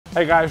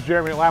Hey guys,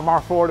 Jeremy at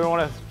Landmark Ford. I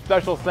want a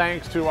special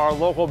thanks to our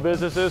local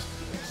businesses,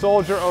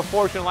 Soldier of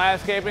Fortune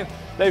Landscaping.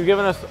 They've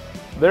given us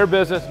their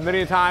business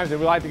many times and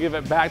we like to give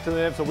it back to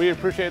them, so we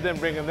appreciate them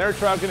bringing their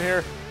truck in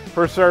here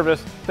for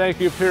service.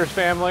 Thank you, Pierce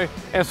family.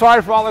 And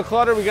sorry for all the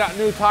clutter. We got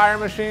new tire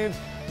machines,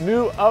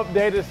 new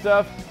updated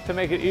stuff to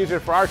make it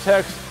easier for our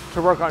techs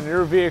to work on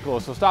your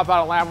vehicles. So stop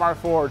out at Landmark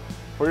Ford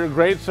for your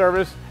great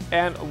service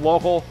and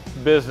local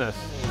business.